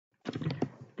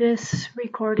This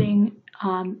recording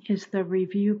is the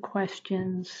review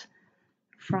questions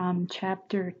from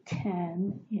chapter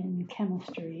 10 in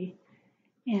chemistry.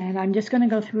 And I'm just going to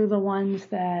go through the ones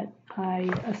that I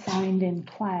assigned in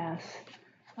class,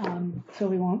 so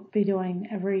we won't be doing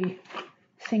every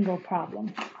single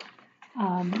problem.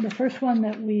 The first one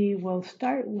that we will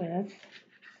start with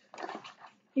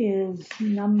is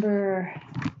number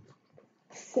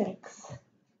 6.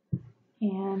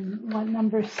 And what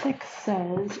number 6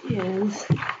 says is,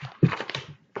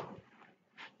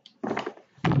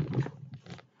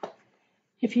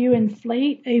 if you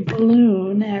inflate a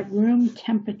balloon at room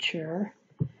temperature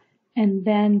and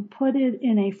then put it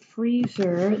in a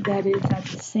freezer that is at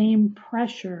the same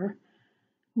pressure,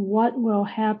 what will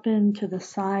happen to the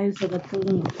size of the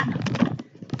balloon?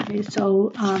 Okay,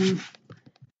 so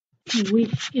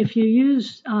if you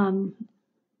use,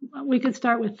 we could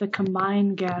start with the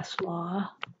combined gas law.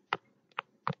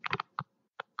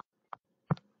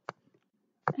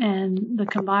 And the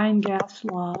combined gas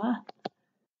law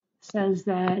says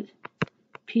that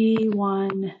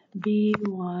P1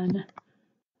 V1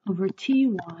 over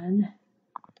T1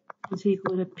 is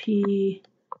equal to P2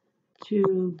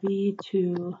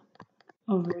 V2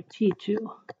 over T2.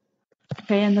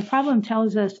 Okay, and the problem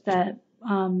tells us that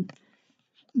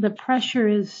the pressure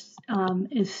is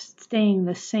staying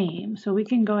the same. So we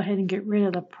can go ahead and get rid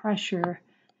of the pressure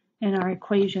in our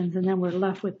equations, and then we're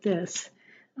left with this.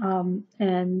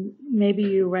 And maybe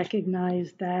you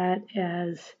recognize that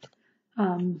as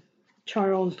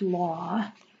Charles' law.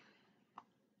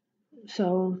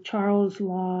 So Charles'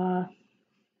 law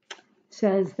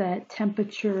says that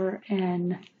temperature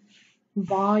and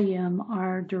volume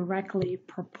are directly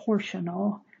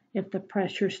proportional if the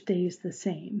pressure stays the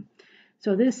same.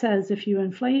 So this says if you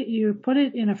inflate, you put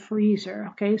it in a freezer,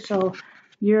 okay? So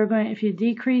you're going, if you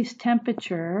decrease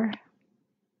temperature,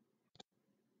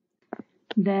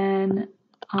 then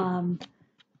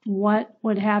what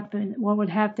would happen? What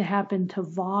would have to happen to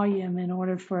volume in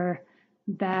order for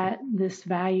this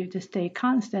value to stay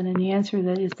constant? And the answer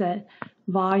is that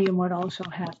volume would also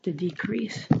have to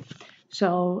decrease.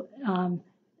 So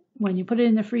when you put it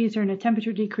in the freezer and the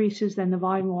temperature decreases, then the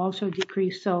volume will also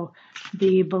decrease. So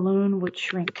the balloon would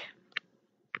shrink.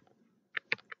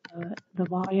 The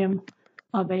volume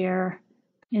of air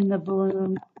in the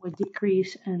balloon would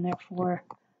decrease, and therefore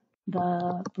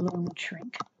the balloon would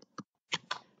shrink.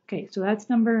 Okay, so that's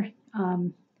number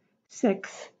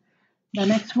 6. The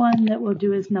next one that we'll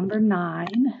do is number 9.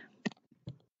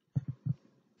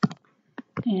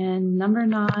 And number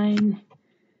 9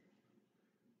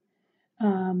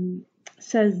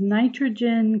 says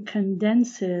nitrogen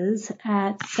condenses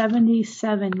at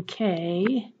 77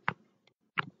 K,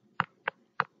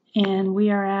 and we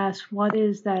are asked what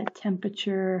is that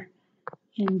temperature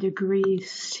in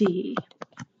degrees C.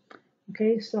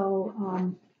 Okay, so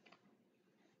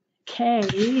K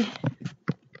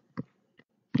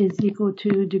is equal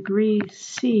to degrees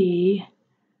C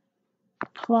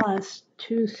plus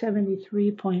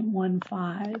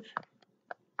 273.15.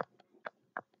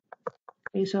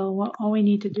 Okay, so all we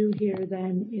need to do here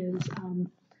then is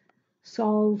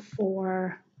solve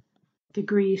for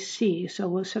degrees C. So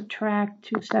we'll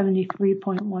subtract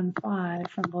 273.15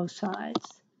 from both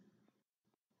sides.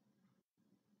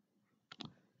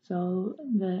 So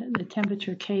the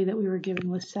temperature K that we were given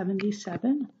was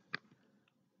 77.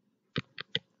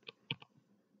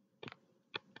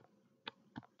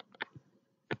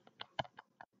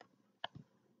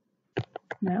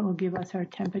 That will give us our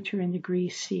temperature in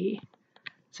degrees C.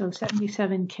 So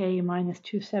 77 K minus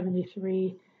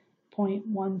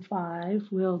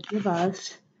 273.15 will give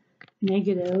us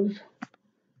negative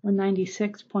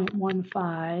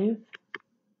 196.15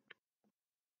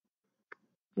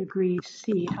 degrees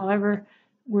C. However,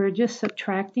 we're just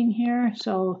subtracting here,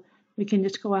 so we can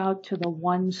just go out to the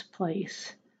ones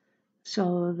place.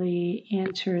 So the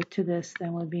answer to this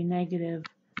then would be negative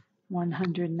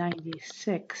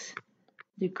 196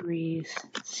 degrees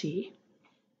C.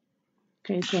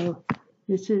 Okay, so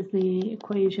this is the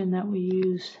equation that we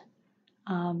use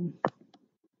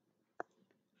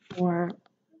for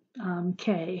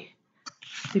K.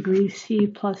 Degrees C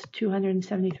plus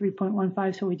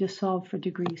 273.15, so we just solved for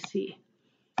degrees C.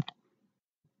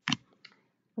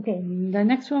 Okay, the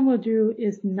next one we'll do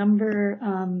is number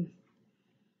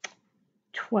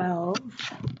 12.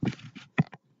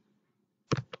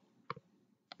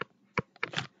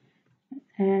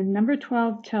 And number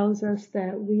 12 tells us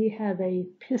that we have a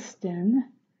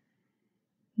piston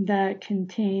that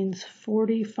contains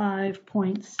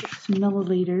 45.6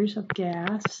 milliliters of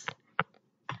gas.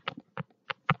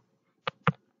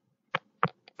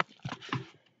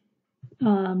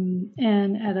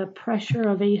 and at a pressure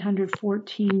of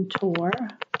 814 torr,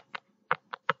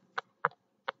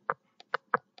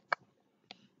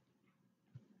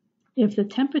 if the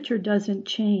temperature doesn't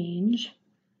change,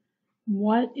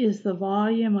 what is the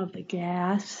volume of the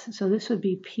gas? So this would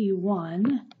be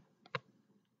P1.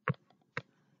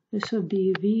 This would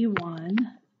be V1.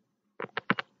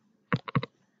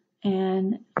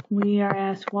 And we are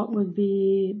asked what would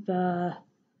be the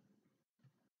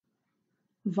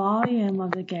volume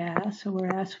of the gas. So we're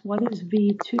asked what is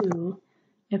V2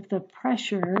 if the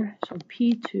pressure, so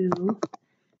P2,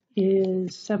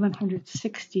 is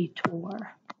 760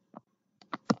 torr.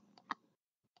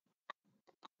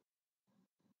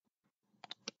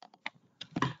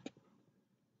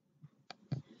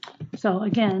 So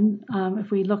again,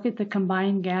 if we look at the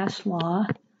combined gas law,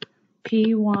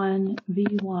 P1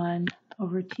 V1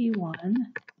 over T1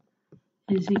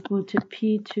 is equal to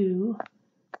P2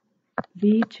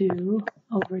 V2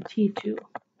 over T2.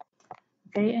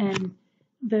 Okay, and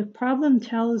the problem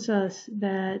tells us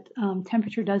that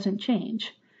temperature doesn't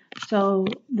change. So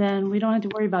then we don't have to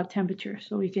worry about temperature.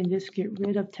 So we can just get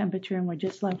rid of temperature and we're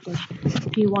just left with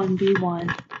P1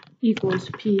 V1 equals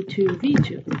P2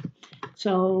 V2.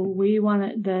 So we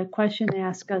want the question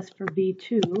asks us for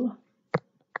V2.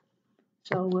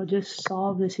 So we'll just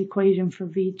solve this equation for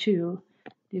V2.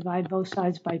 Divide both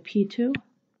sides by P2.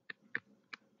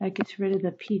 That gets rid of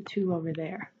the P2 over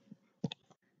there.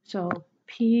 So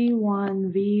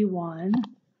P1 V1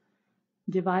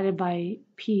 divided by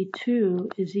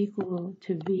P2 is equal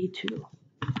to V2.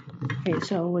 Okay,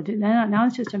 so now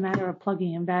it's just a matter of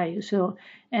plugging in values. So,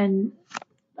 and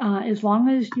as long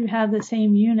as you have the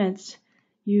same units,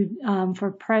 you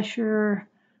for pressure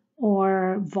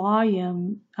or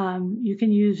volume, you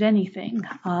can use anything.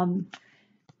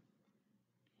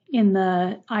 In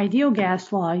the ideal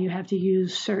gas law, you have to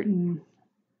use certain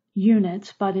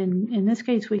units, but in this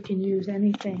case, we can use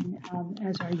anything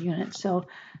as our unit. So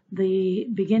the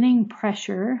beginning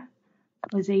pressure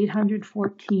was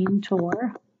 814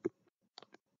 torr,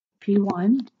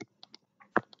 P1.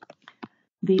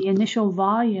 The initial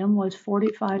volume was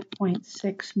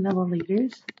 45.6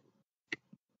 milliliters.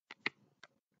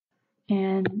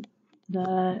 And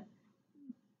the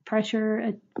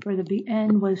pressure for the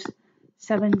end was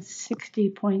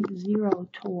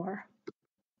 760.0 torr.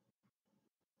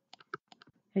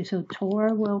 Okay, so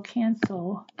torr will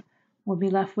cancel. We'll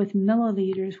be left with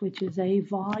milliliters, which is a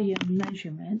volume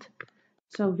measurement.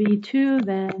 So V2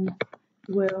 then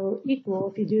will equal,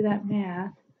 if you do that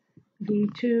math,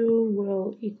 V2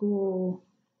 will equal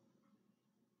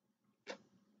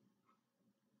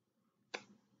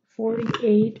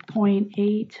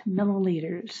 48.8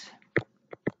 milliliters.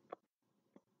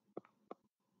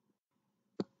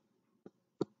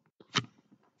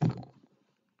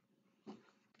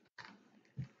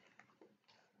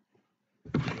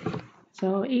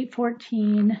 So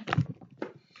 814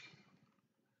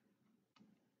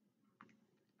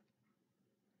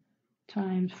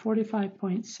 times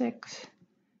 45.6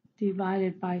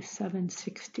 divided by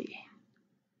 760.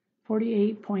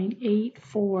 48.84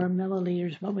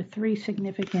 milliliters, but with three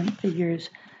significant figures,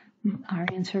 our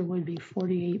answer would be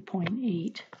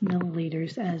 48.8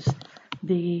 milliliters as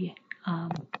the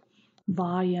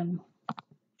volume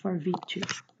for V2.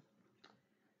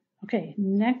 Okay,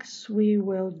 next we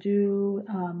will do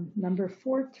number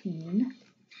 14.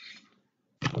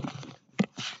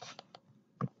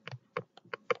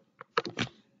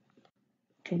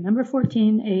 Okay, number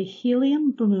 14, a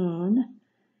helium balloon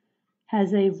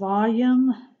has a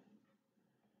volume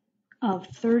of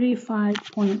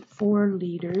 35.4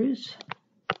 liters.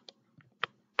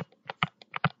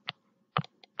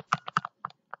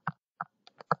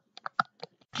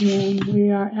 And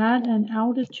we are at an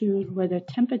altitude where the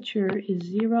temperature is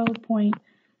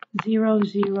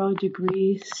 0.00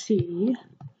 degrees C,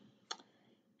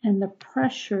 and the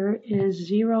pressure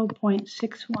is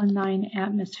 0.619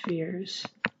 atmospheres.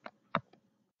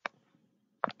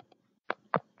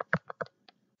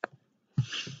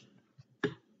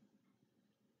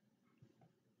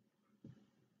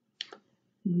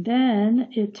 Then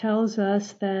it tells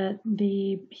us that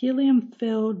the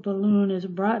helium-filled balloon is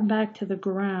brought back to the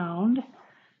ground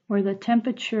where the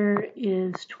temperature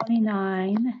is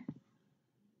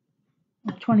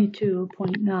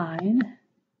 22.9,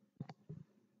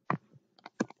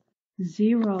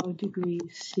 0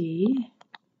 degrees C,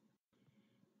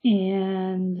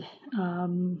 and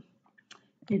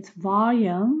its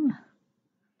volume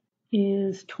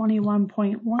is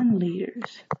 21.1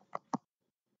 liters.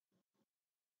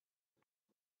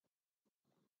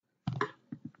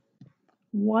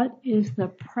 What is the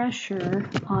pressure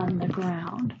on the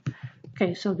ground?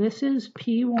 Okay, so this is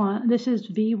P1, this is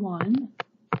V1,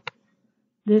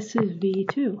 this is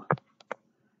V2,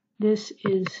 this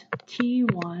is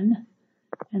T1,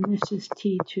 and this is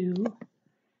T2,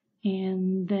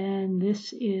 and then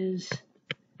this is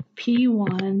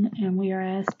P1, and we are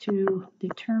asked to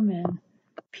determine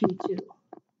P2.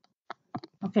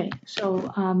 Okay,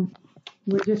 so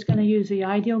we're just going to use the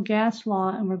ideal gas law,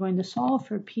 and we're going to solve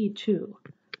for P2.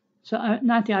 So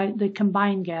not the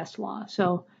combined gas law.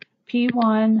 So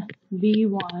P1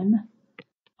 V1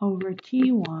 over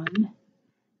T1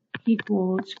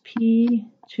 equals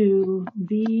P2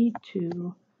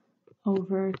 V2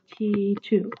 over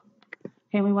T2.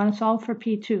 Okay, we want to solve for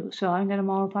P2. So I'm going to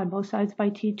multiply both sides by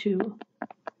T2.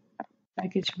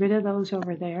 That gets rid of those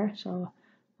over there. So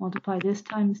multiply this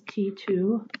times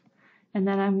T2. And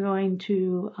then I'm going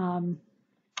to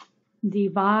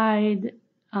divide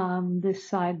this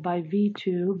side by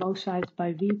V2, both sides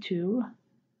by V2.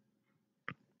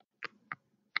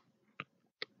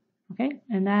 Okay,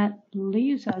 and that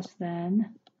leaves us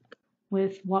then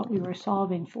with what we were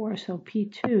solving for. So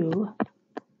P2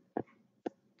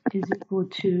 is equal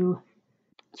to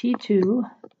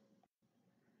T2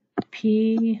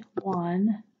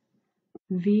 P1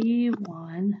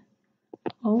 V1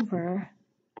 over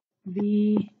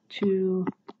V2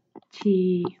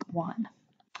 T1.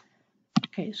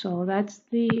 Okay, so that's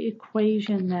the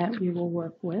equation that we will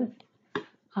work with.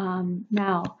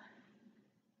 Now,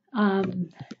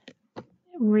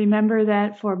 remember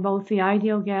that for both the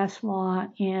ideal gas law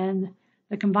and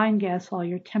the combined gas law,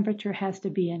 your temperature has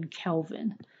to be in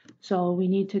Kelvin. So we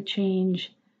need to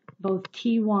change both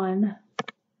T1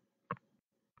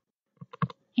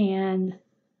 and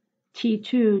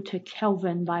T2 to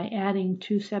Kelvin by adding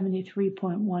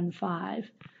 273.15.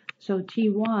 So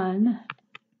T1,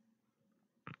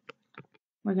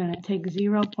 we're going to take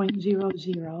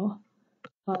 0.00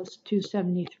 plus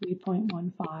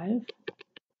 273.15.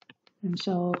 And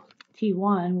so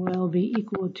T1 will be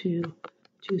equal to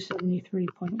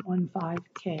 273.15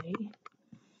 K.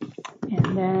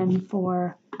 And then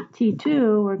for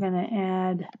T2, we're going to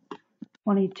add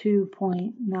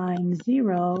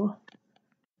 22.90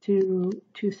 to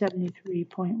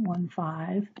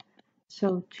 273.15.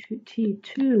 So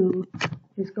T2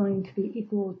 is going to be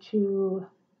equal to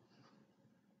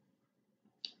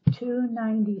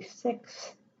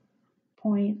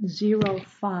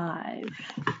 296.05.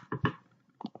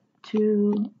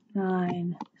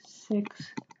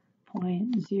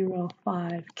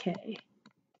 296.05 K.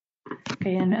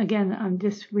 Okay, and again, I'm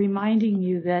just reminding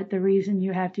you that the reason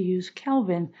you have to use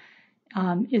Kelvin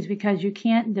is because you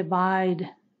can't divide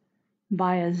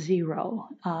by a zero.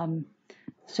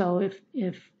 So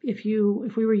if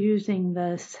we were using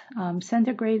the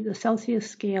centigrade, the Celsius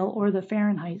scale, or the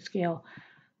Fahrenheit scale,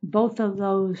 both of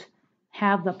those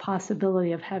have the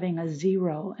possibility of having a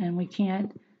zero, and we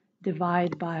can't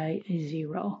divide by a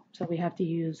zero. So we have to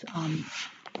use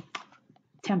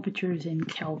temperatures in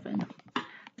Kelvin.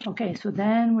 Okay, so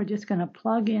then we're just going to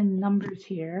plug in numbers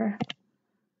here.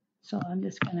 So I'm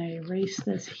just going to erase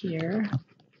this here.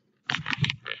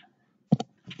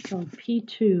 So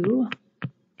P2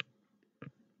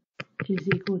 is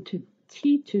equal to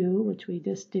T2, which we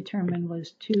just determined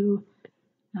was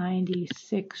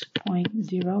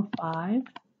 296.05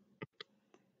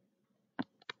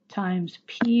 times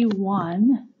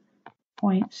P1,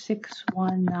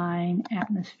 0.619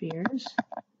 atmospheres,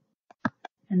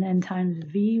 and then times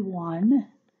V1,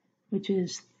 which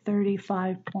is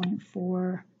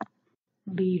 35.4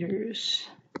 liters.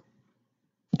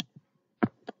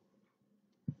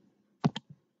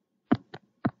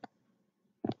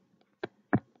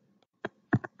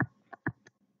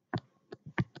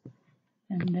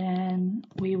 And then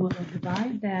we will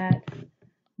divide that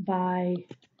by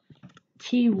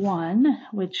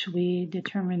T1, which we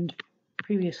determined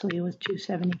previously was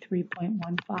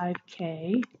 273.15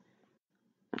 K.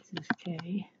 This is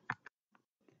K.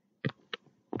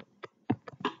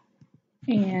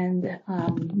 And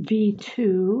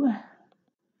V2,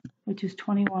 which is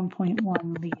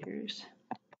 21.1 liters.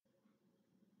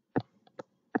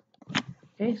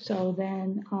 Okay, so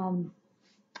then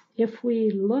if we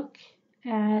look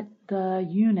at the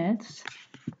units,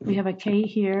 we have a K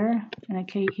here and a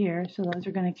K here, so those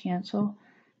are going to cancel.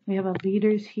 We have a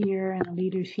liters here and a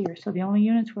liters here. So the only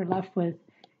units we're left with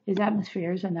is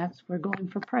atmospheres, and we're going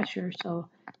for pressure, so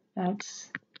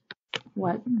that's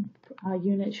what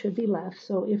unit should be left.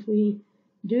 So if we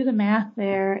do the math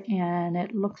there, and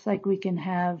it looks like we can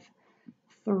have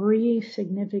 3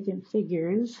 significant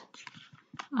figures,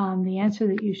 the answer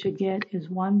that you should get is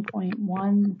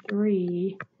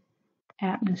 1.13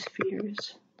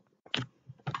 atmospheres.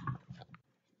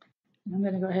 I'm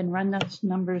going to go ahead and run those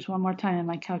numbers one more time in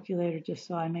my calculator just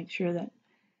so I make sure that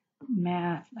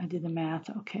I did the math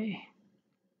okay.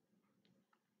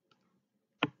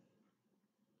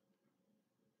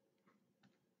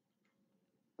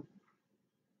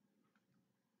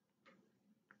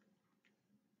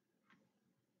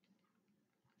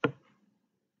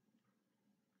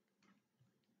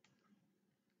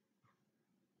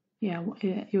 Yeah,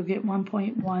 you'll get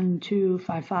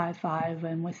 1.12555,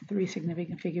 and with 3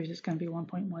 significant figures, it's going to be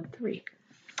 1.13.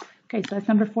 Okay, so that's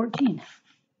number 14.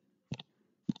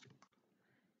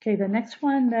 Okay, the next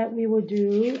one that we will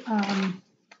do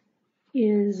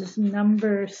is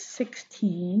number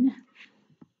 16.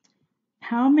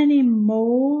 How many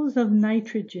moles of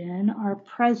nitrogen are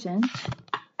present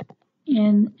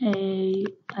in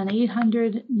an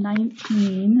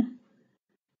 819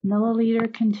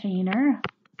 milliliter container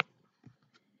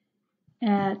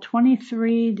at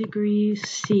 23 degrees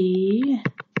C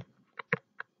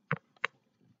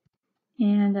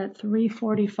and at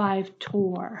 345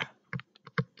 torr?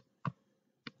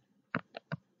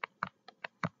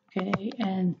 Okay,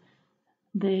 and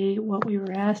what we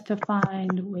were asked to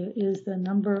find is the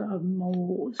number of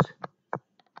moles.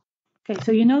 Okay,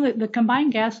 so you know that the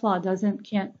combined gas law doesn't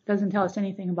tell us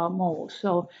anything about moles.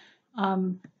 So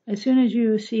as soon as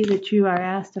you see that you are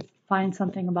asked to find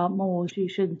something about moles, you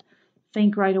should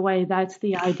think right away that's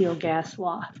the ideal gas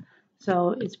law.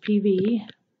 So it's PV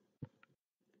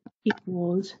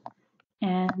equals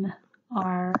nRT,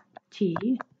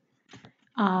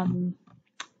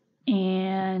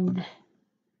 and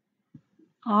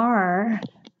R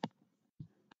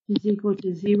is equal to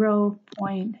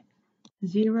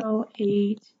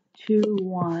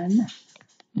 0.0821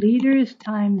 liters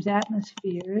times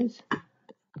atmospheres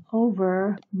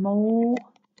over mole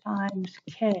times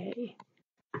K.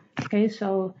 Okay,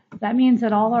 so that means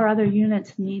that all our other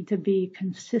units need to be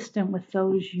consistent with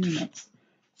those units.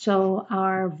 So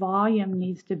our volume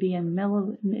needs to be in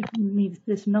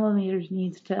this milliliters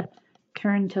needs to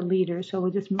turn to liters. So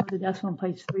we'll just move the decimal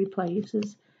place 3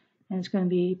 places, and it's going to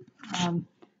be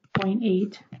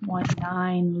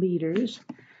 0.819 liters.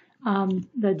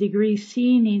 The degree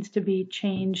C needs to be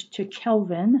changed to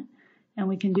Kelvin, and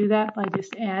we can do that by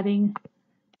just adding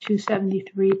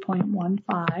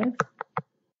 273.15.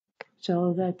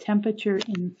 So the temperature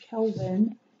in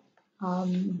Kelvin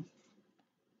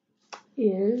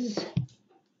is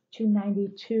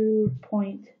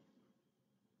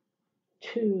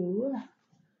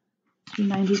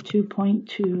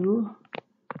 292.2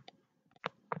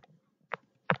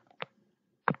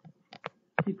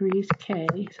 degrees K.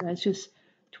 So that's just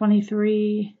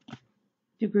 23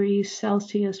 degrees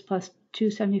Celsius plus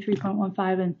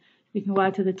 273.15, and we can go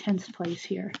out to the 10th place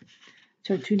here.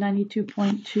 So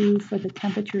 292.2 for the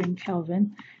temperature in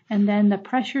Kelvin. And then the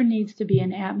pressure needs to be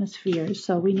in atmospheres.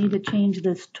 So we need to change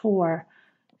this torr.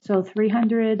 So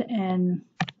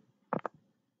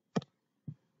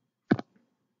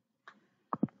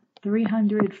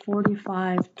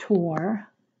 345 torr.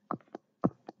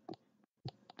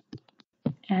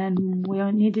 And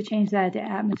we need to change that to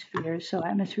atmospheres. So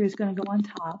atmosphere is going to go on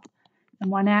top.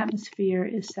 And 1 atmosphere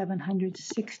is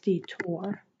 760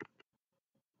 torr.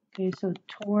 Okay, so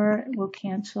torr will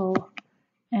cancel,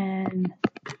 and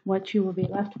what you will be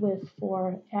left with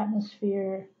for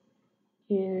atmosphere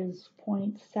is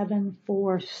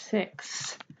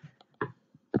 0.746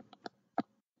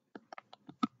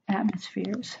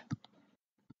 atmospheres.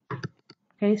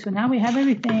 Okay, so now we have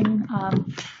everything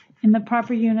in the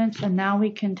proper units, and now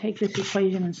we can take this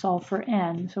equation and solve for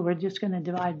n. So we're just going to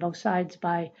divide both sides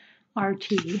by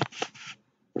RT.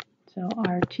 So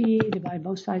RT, divide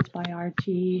both sides by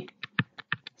RT.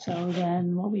 So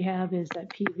then what we have is that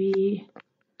PV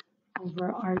over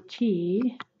RT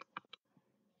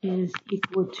is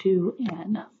equal to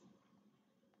N.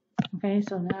 Okay,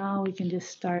 so now we can just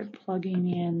start plugging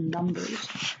in numbers.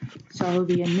 So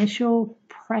the initial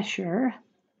pressure,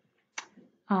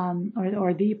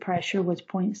 or the pressure, was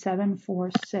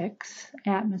 0.746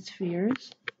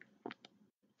 atmospheres.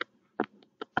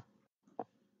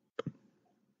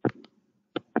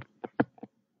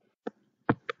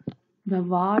 The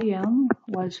volume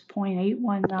was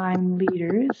 0.819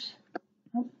 liters.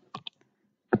 Oh,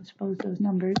 I suppose those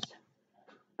numbers,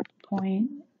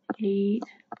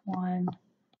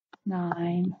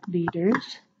 0.819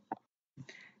 liters.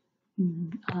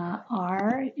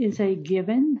 R is a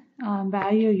given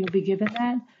value. You'll be given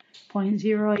that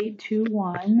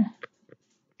 0.0821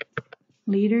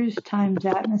 liters times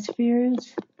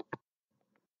atmospheres,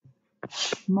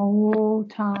 mole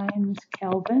times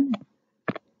Kelvin.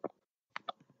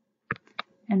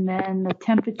 And then the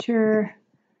temperature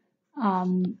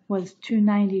was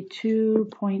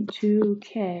 292.2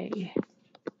 K.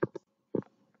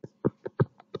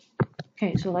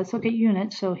 Okay, so let's look at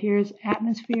units. So here's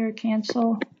atmosphere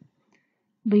cancel,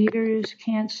 liters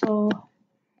cancel,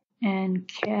 and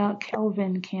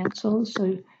Kelvin cancels.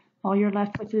 So all you're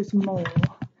left with is mole.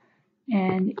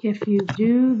 And if you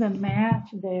do the math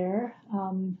there,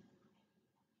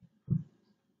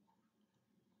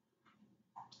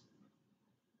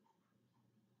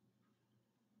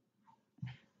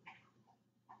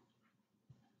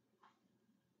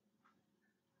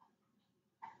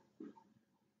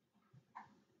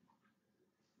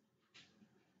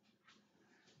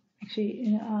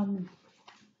 actually,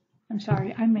 I'm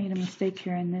sorry, I made a mistake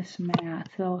here in this math.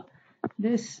 So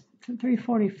this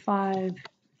 345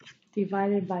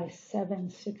 divided by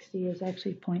 760 is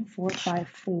actually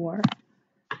 0.454.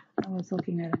 I was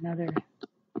looking at another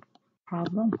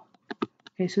problem.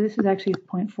 Okay, so this is actually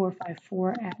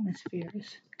 0.454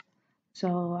 atmospheres.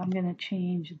 So I'm going to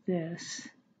change this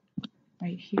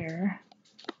right here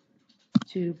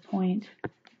to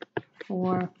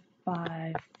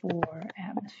 0.454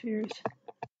 atmospheres.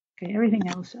 Okay, everything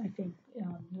else I think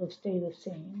will stay the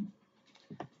same.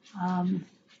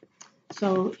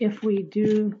 So if we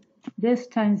do this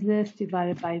times this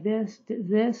divided by this,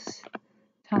 this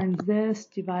times this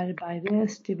divided by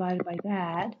this divided by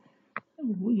that,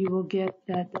 you will get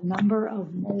that the number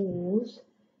of moles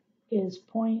is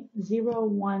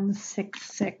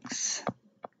 0.0166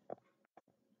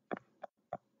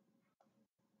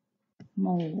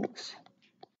 moles.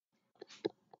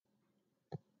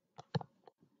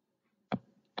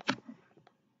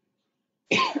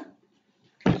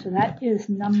 So that is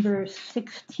number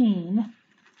 16.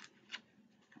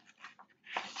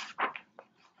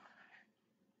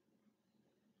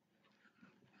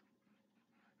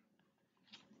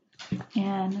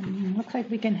 And it looks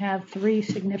like we can have 3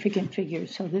 significant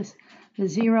figures. So the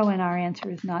 0 in our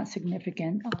answer is not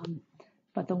significant,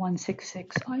 but the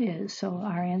 166 is. So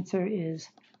our answer is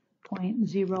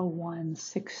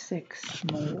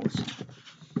 0.0166 moles.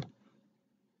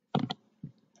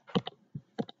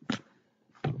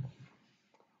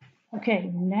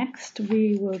 Okay, next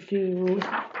we will do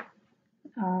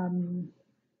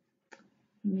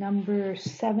number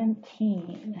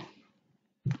 17.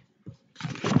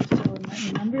 So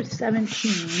number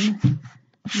 17,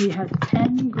 we have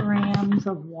 10 grams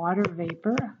of water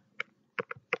vapor.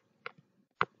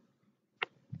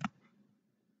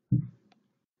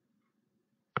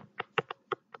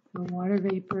 So water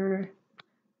vapor,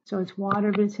 so it's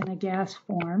water but it's in a gas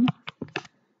form.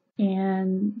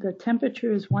 And the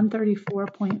temperature is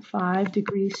 134.5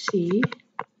 degrees C.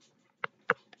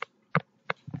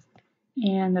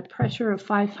 And the pressure of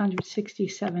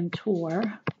 567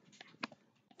 torr.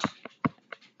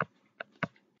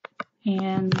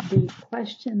 And the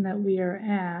question that we are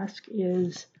asked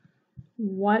is,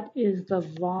 what is the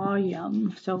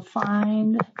volume? So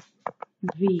find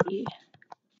V.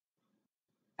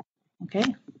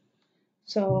 Okay,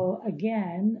 so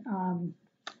again,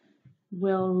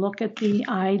 we'll look at the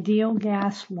ideal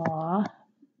gas law,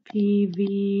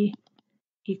 PV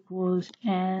equals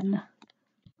nRT.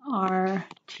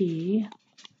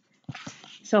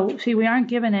 So see, we aren't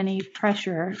given any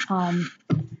pressure.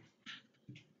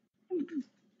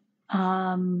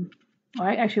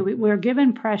 Actually, we're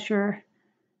given pressure,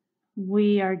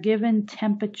 we are given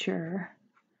temperature,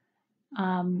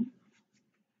 and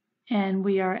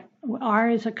R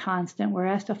is a constant, we're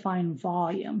asked to find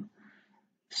volume.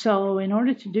 So in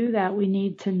order to do that, we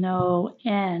need to know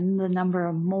N, the number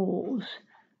of moles.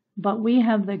 But we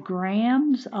have the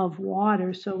grams of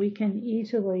water, so we can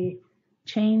easily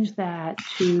change that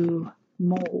to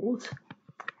moles.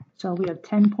 So we have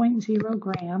 10.0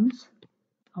 grams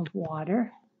of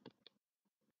water.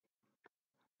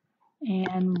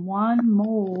 And 1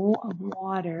 mole of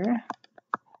water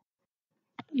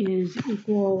is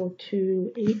equal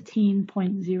to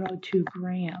 18.02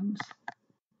 grams.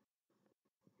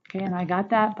 Okay, and I got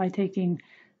that by taking,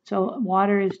 so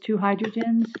water is 2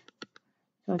 hydrogens,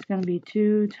 so it's going to be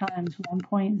 2 times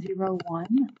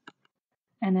 1.01,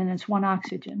 and then it's 1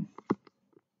 oxygen,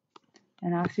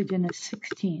 and oxygen is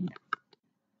 16.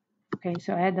 Okay,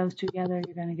 so add those together,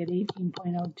 you're going to get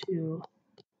 18.02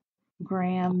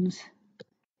 grams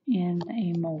in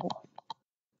a mole.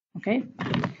 Okay,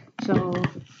 so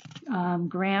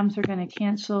grams are going to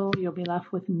cancel, you'll be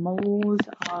left with moles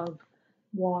of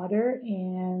water,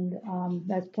 and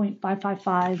that's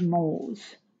 0.555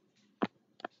 moles.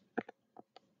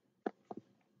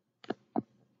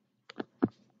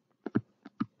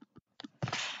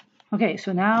 Okay,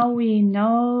 so now we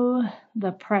know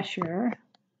the pressure,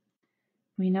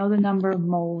 We know the number of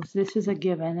moles. This is a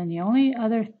given. And the only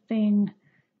other thing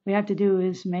we have to do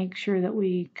is make sure that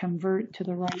we convert to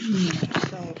the right unit.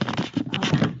 So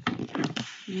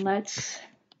let's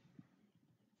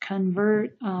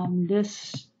convert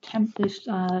this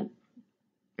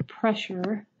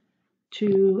pressure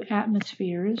to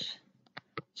atmospheres.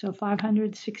 So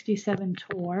 567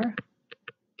 torr,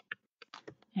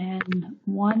 and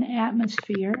 1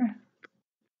 atmosphere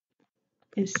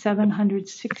is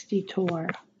 760 torr.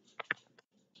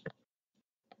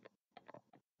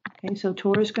 Okay, so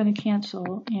torr is going to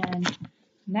cancel, and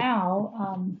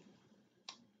now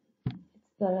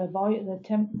the volume,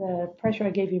 the pressure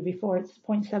I gave you before, it's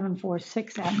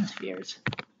 0.746 atmospheres.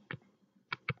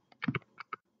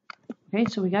 Okay,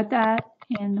 so we got that,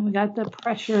 and we got the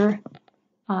pressure.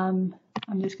 I'm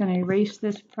just going to erase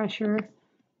this pressure,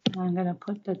 and I'm going to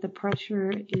put that the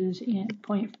pressure is in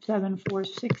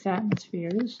 0.746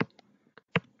 atmospheres.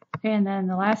 Okay, and then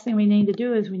the last thing we need to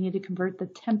do is we need to convert the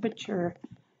temperature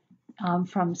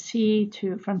from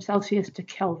Celsius to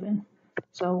Kelvin.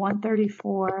 So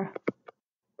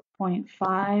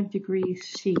 134.5 degrees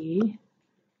C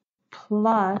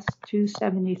plus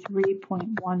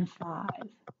 273.15.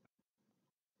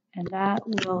 And that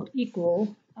will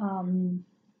equal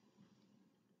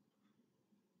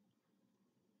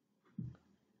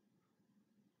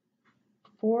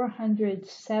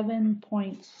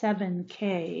 407.7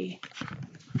 K.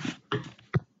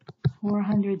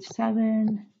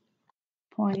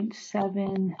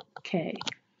 407.7 K.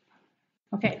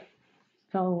 Okay,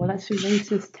 so let's erase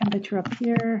this temperature up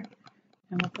here,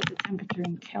 and we'll put the temperature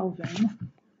in Kelvin.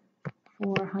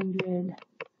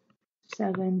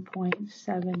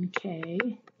 407.7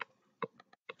 K.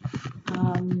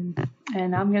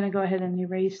 And I'm going to go ahead and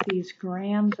erase these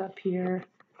grams up here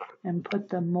and put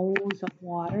the moles of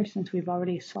water, since we've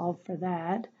already solved for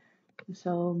that.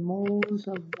 So moles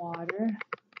of water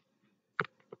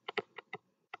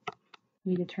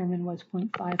we determined was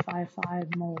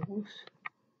 0.555 moles.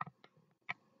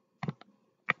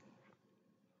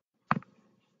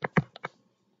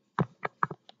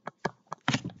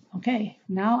 Okay,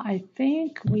 now I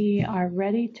think we are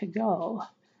ready to go.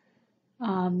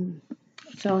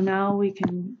 So now we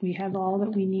have all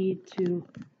that we need to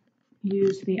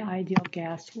use the ideal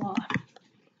gas law.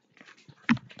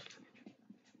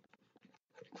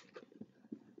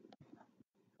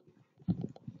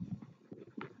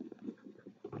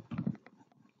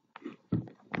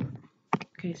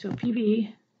 Okay, so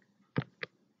PV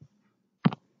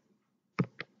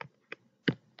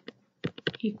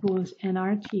equals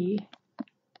nRT,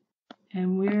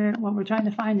 and what we're trying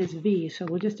to find is V, so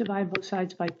we'll just divide both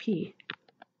sides by P.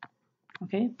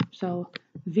 Okay, so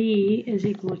V is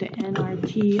equal to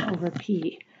nRT over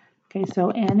P. Okay,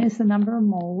 so N is the number of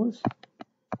moles.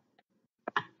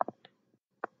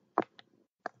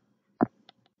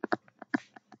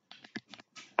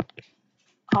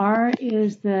 R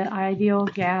is the ideal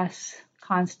gas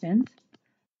constant,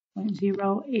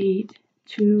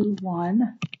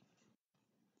 0.0821.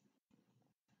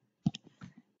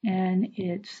 And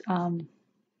it's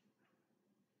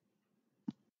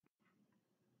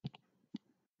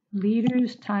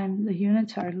liters times, the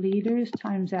units are liters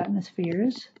times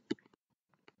atmospheres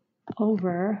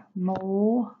over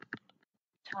mole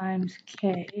times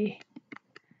K.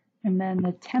 And then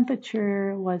the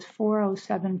temperature was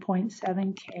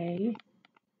 407.7 K.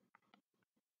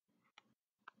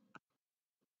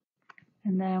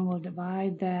 And then we'll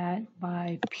divide that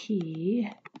by P.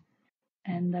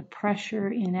 And the pressure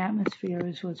in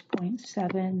atmospheres was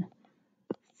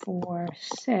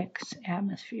 0.746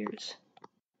 atmospheres.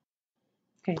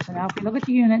 Okay, so now if we look at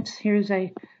the units, here's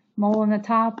a mole on the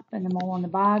top and a mole on the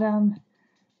bottom.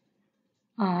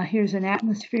 Here's an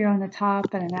atmosphere on the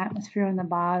top and an atmosphere on the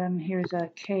bottom. Here's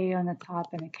a K on the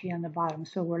top and a K on the bottom.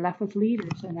 So we're left with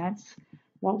liters, and that's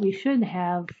what we should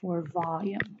have for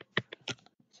volume.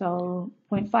 So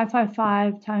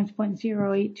 0.555 times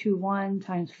 0.0821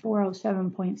 times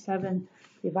 407.7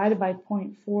 divided by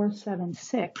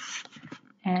 0.476.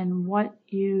 And what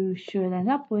you should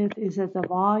end up with is that the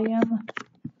volume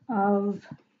of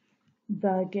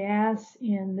the gas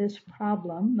in this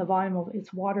problem, the volume of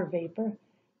its water vapor,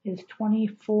 is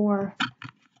 24,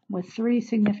 with 3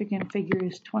 significant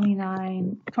figures,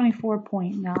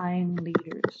 24.9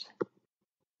 liters.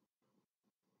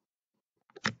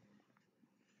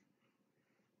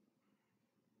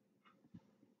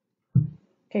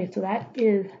 Okay, so that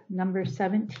is number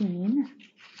 17.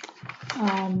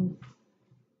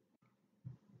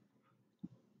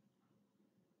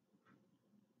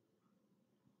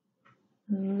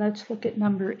 Let's look at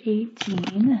number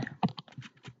 18.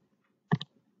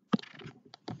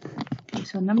 Okay,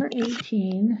 so number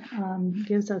 18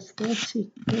 gives us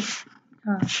this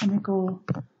chemical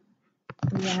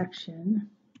reaction.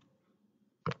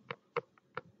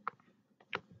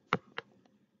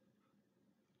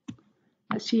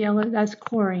 That's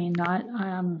chlorine, not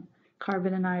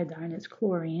carbon and iodine, it's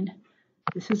chlorine.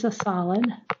 This is a solid,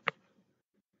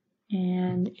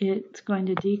 and it's going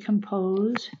to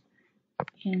decompose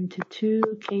into 2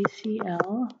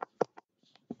 KCl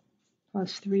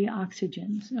plus 3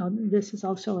 oxygens. Now, this is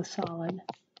also a solid,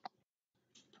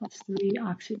 plus 3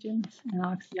 oxygens, and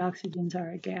the oxygens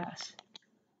are a gas.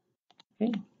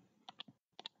 Okay.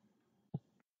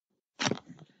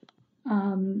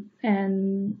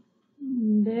 And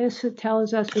this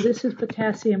tells us, so this is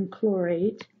potassium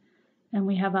chlorate, and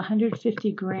we have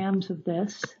 150 grams of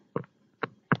this.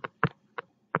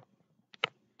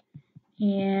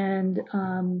 And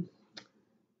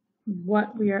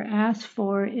what we are asked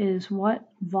for is what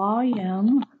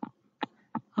volume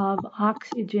of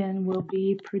oxygen will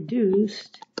be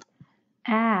produced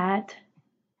at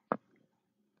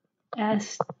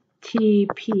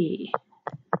STP.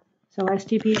 So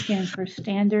STP stands for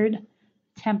standard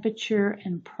temperature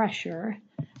and pressure.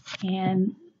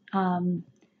 And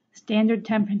standard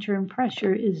temperature and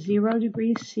pressure is 0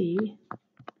 degrees C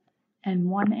and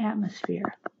 1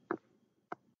 atmosphere.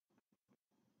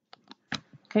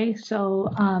 Okay, so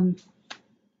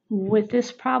with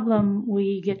this problem,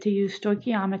 we get to use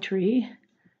stoichiometry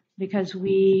because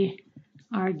we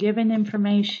are given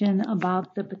information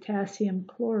about the potassium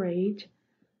chlorate,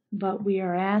 but we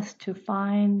are asked to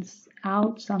find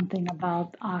out something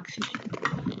about oxygen.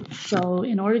 So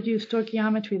in order to use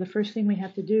stoichiometry, the first thing we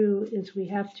have to do is we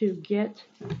have to get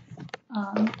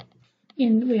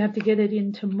it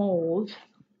into moles.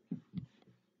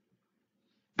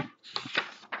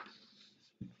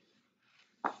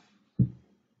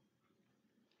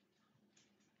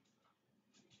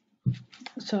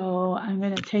 So I'm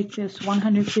going to take this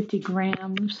 150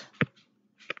 grams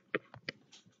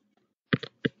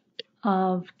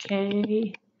of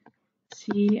KClO3.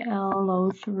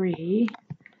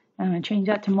 I'm going to change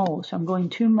that to moles. So I'm going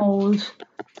 2 moles,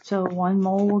 so 1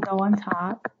 mole will go on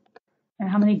top. And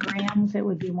how many grams? It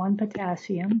would be 1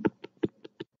 potassium,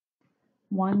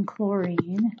 1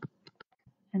 chlorine,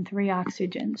 and 3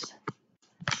 oxygens.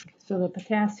 So the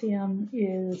potassium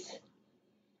is,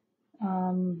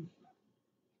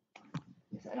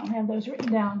 I don't have those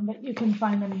written down, but you can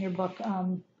find them in your book.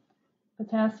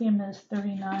 Potassium is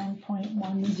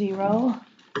 39.10.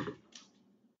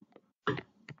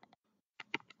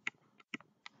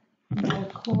 The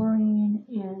chlorine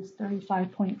is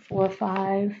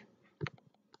 35.45.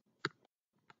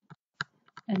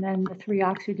 And then the 3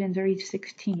 oxygens are each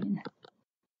 16.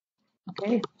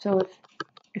 Okay, so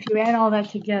if you add all that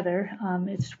together,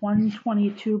 it's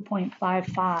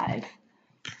 122.55.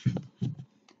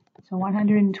 So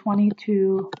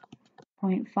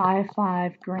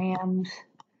 122.55 grams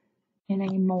in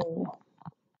a mole.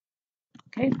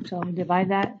 Okay, so divide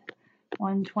that,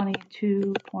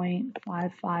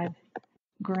 122.55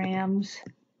 grams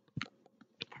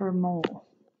per mole.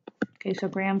 Okay, so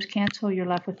grams cancel, you're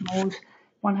left with moles.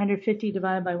 150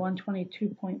 divided by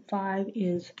 122.5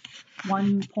 is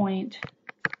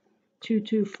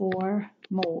 1.224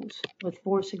 moles with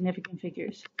 4 significant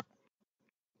figures.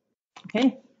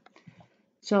 Okay,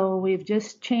 so we've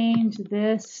just changed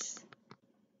this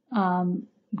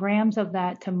grams of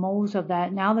that to moles of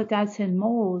that. Now that that's in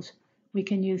moles, we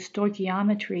can use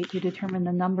stoichiometry to determine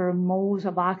the number of moles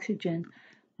of oxygen.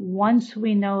 Once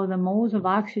we know the moles of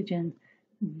oxygen,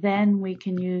 then we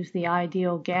can use the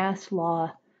ideal gas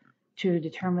law to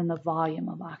determine the volume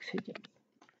of oxygen.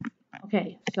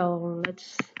 Okay, so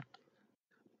let's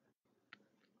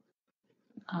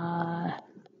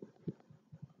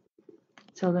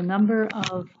so the number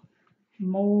of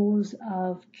moles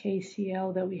of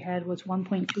KCl that we had was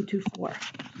 1.224.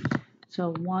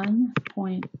 So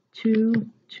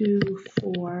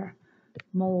 1.224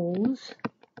 moles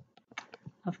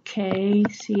of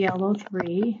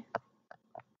KClO3.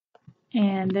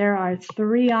 And there are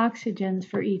 3 oxygens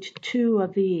for each 2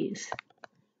 of these.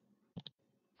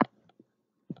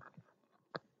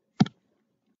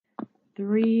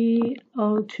 Three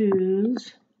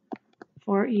O2s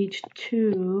for each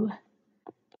 2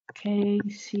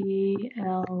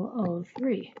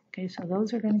 KClO3. Okay, so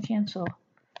those are going to cancel.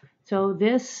 So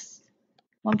this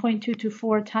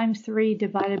 1.224 times 3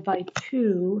 divided by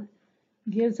 2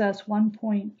 gives us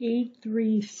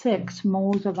 1.836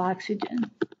 moles of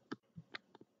oxygen.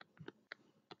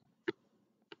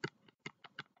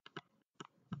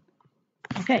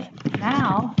 Okay,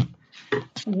 now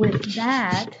with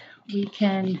that we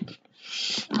can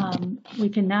we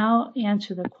can now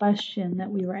answer the question that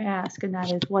we were asked, and that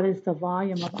is, what is the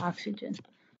volume of oxygen?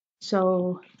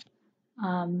 So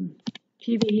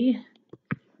PV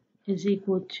is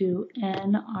equal to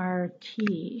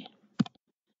nRT.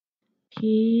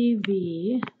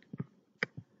 PV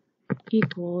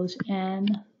equals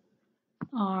nRT.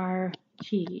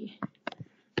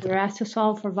 We're asked to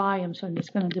solve for volume, so I'm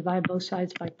just going to divide both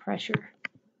sides by pressure.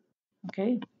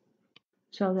 Okay,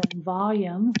 so then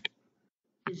volume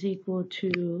is equal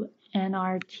to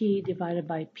nRT divided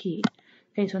by P.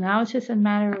 Okay, so now it's just a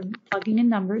matter of plugging in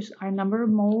numbers. Our number of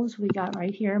moles we got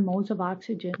right here, moles of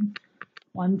oxygen,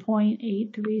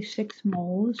 1.836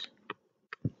 moles.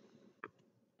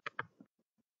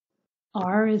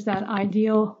 R is that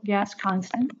ideal gas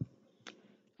constant,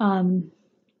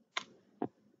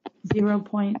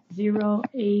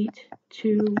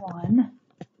 0.0821.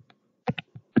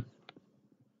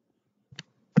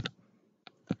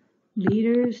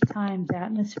 Liters times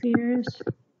atmospheres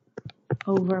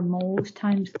over moles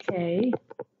times K.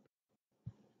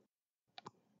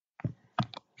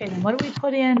 Okay, then what do we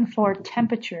put in for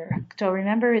temperature? So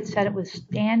remember it said it was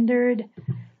standard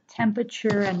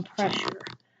temperature and pressure.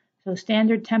 So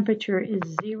standard temperature is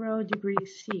 0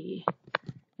 degrees C.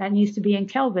 That needs to be in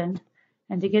Kelvin.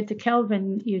 And to get to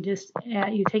Kelvin, you just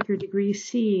add, you take your degrees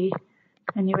C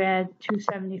and you add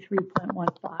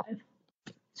 273.15.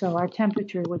 So our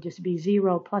temperature would just be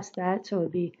 0 plus that, so it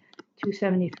would be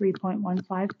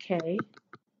 273.15 K.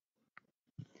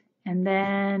 And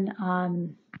then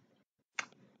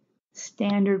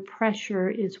standard pressure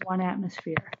is 1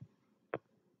 atmosphere.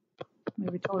 We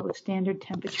were told it was standard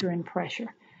temperature and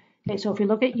pressure. Okay, so if we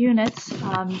look at units,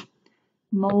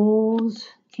 moles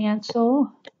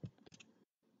cancel.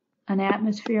 An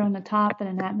atmosphere on the top and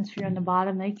an atmosphere on the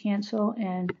bottom, they cancel,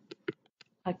 and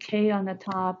a K on the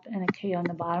top and a K on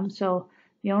the bottom. So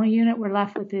the only unit we're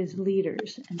left with is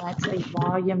liters, and that's a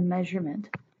volume measurement.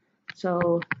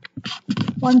 So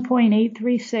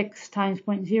 1.836 times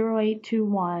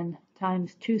 0.0821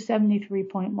 times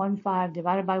 273.15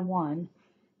 divided by 1.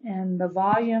 And the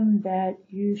volume that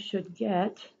you should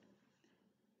get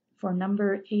for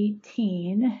number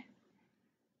 18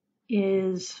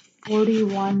 is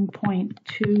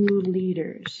 41.2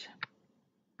 liters.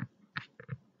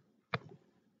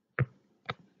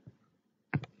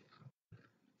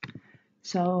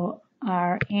 So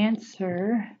our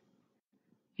answer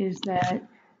is that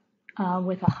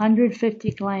with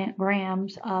 150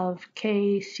 grams of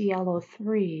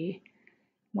KClO3,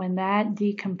 when that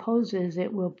decomposes,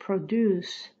 it will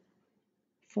produce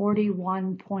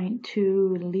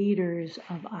 41.2 liters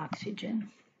of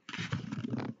oxygen.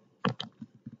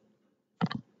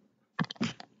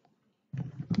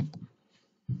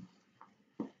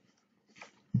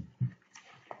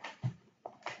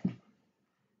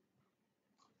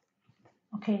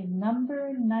 Okay,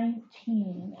 number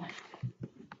 19.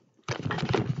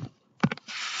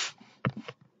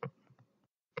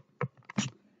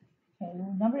 Okay,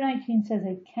 number 19 says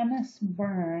a chemist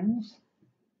burns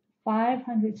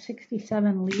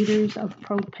 567 liters of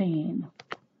propane.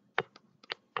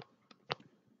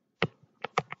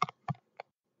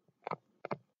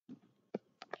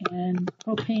 And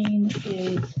propane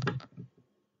is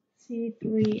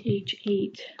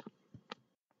C3H8.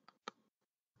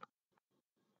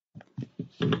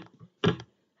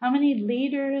 How many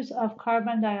liters of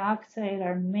carbon dioxide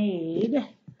are made?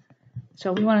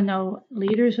 So we want to know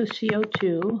liters of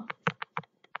CO2.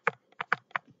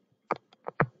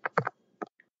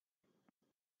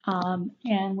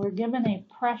 And we're given a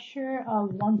pressure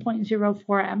of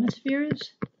 1.04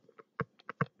 atmospheres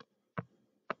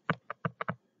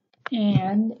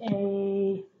and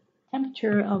a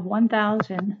temperature of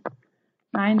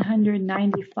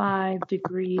 1,995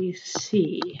 degrees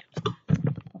C.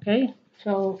 Okay,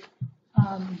 so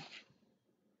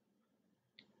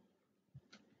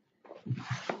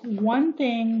one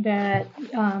thing that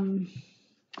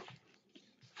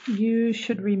you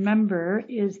should remember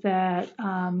is that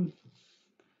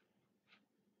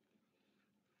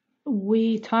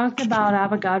we talked about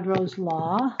Avogadro's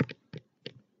law.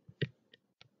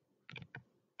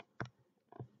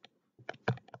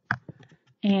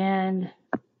 And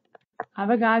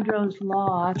Avogadro's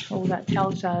law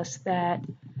tells us that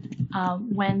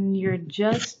when you're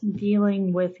just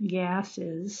dealing with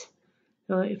gases,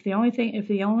 so if the only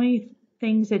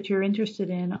things that you're interested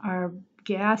in are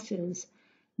gases,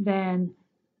 then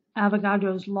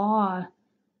Avogadro's law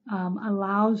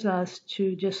allows us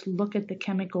to just look at the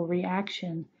chemical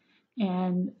reaction,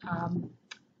 and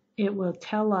it will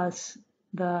tell us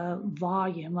the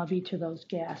volume of each of those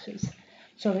gases.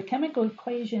 So the chemical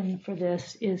equation for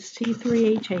this is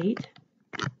C3H8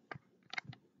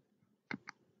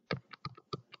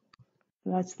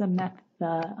 So that's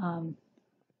the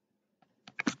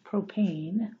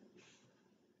propane.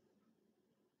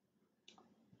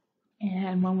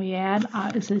 And when we add,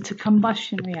 it's a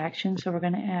combustion reaction, so we're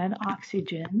going to add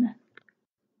oxygen.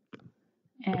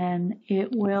 And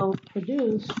it will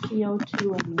produce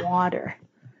CO2 and water.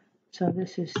 So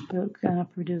this is going to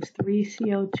produce 3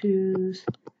 CO2s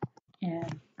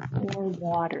and 4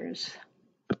 waters.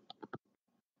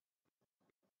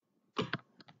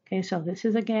 Okay, so this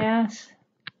is a gas.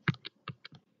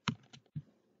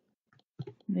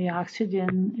 The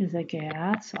oxygen is a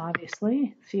gas,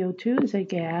 obviously. CO2 is a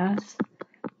gas.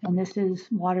 And this is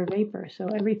water vapor, so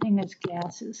everything is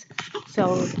gases.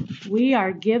 So we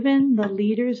are given the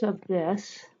liters of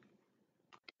this,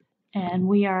 and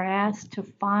we are asked to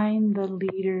find the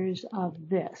liters of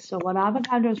this. So what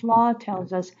Avogadro's law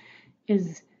tells us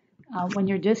is when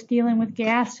you're just dealing with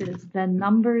gases, the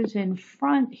numbers in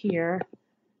front here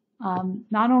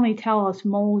not only tell us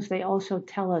moles, they also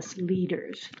tell us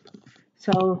liters.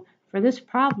 So for this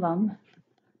problem,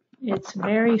 it's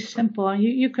very simple.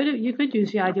 You could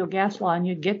use the ideal gas law and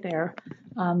you'd get there,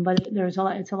 but there's a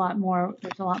lot more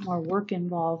work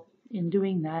involved in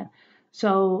doing that.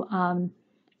 So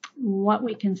what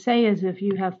we can say is if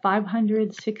you have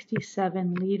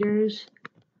 567 liters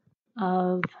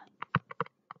of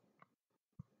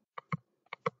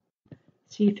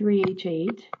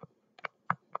C3H8,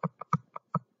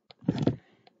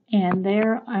 and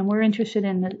we're interested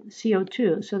in the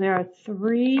CO2. So there are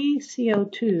 3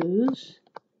 CO2s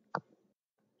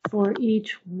for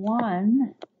each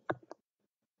one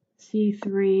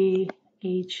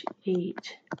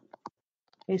C3H8.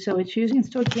 Okay, so it's using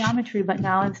stoichiometry, but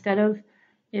now instead of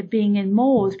it being in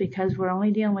moles, because we're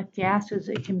only dealing with gases,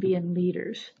 it can be in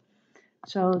liters.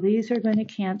 So these are going to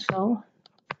cancel.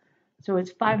 So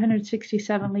it's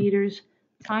 567 liters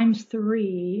times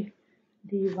 3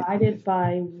 divided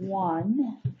by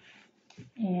 1,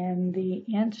 and the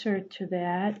answer to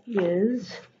that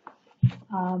is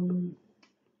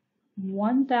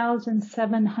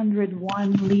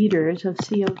 1,701 liters of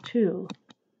CO2.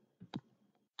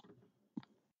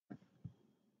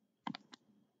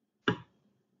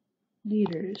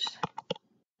 Liters.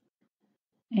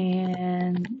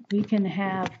 And we can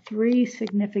have 3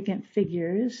 significant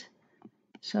figures.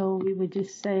 So we would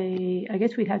just say, I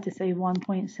guess we'd have to say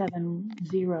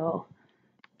 1.70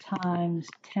 times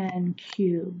 10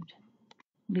 cubed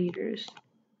liters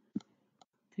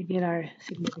to get our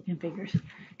significant figures.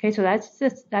 Okay, so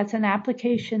that's an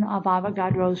application of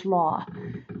Avogadro's law.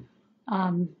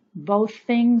 Both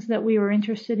things that we were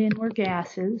interested in were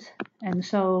gases, and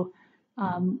so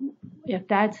if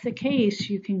that's the case,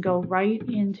 you can go right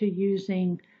into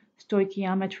using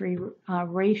stoichiometry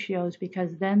ratios,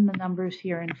 because then the numbers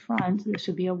here in front, this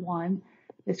would be a 1,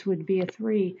 this would be a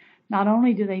 3. Not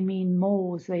only do they mean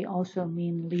moles, they also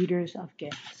mean liters of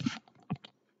gas.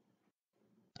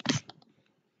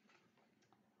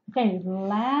 Okay, the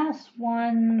last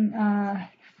one,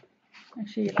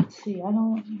 actually, let's see, I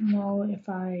don't know if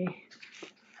I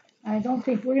don't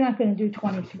think, we're not going to do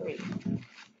 23.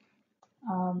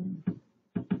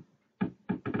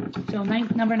 So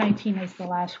number 19 is the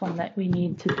last one that we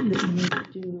need to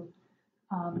do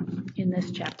in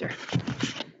this chapter.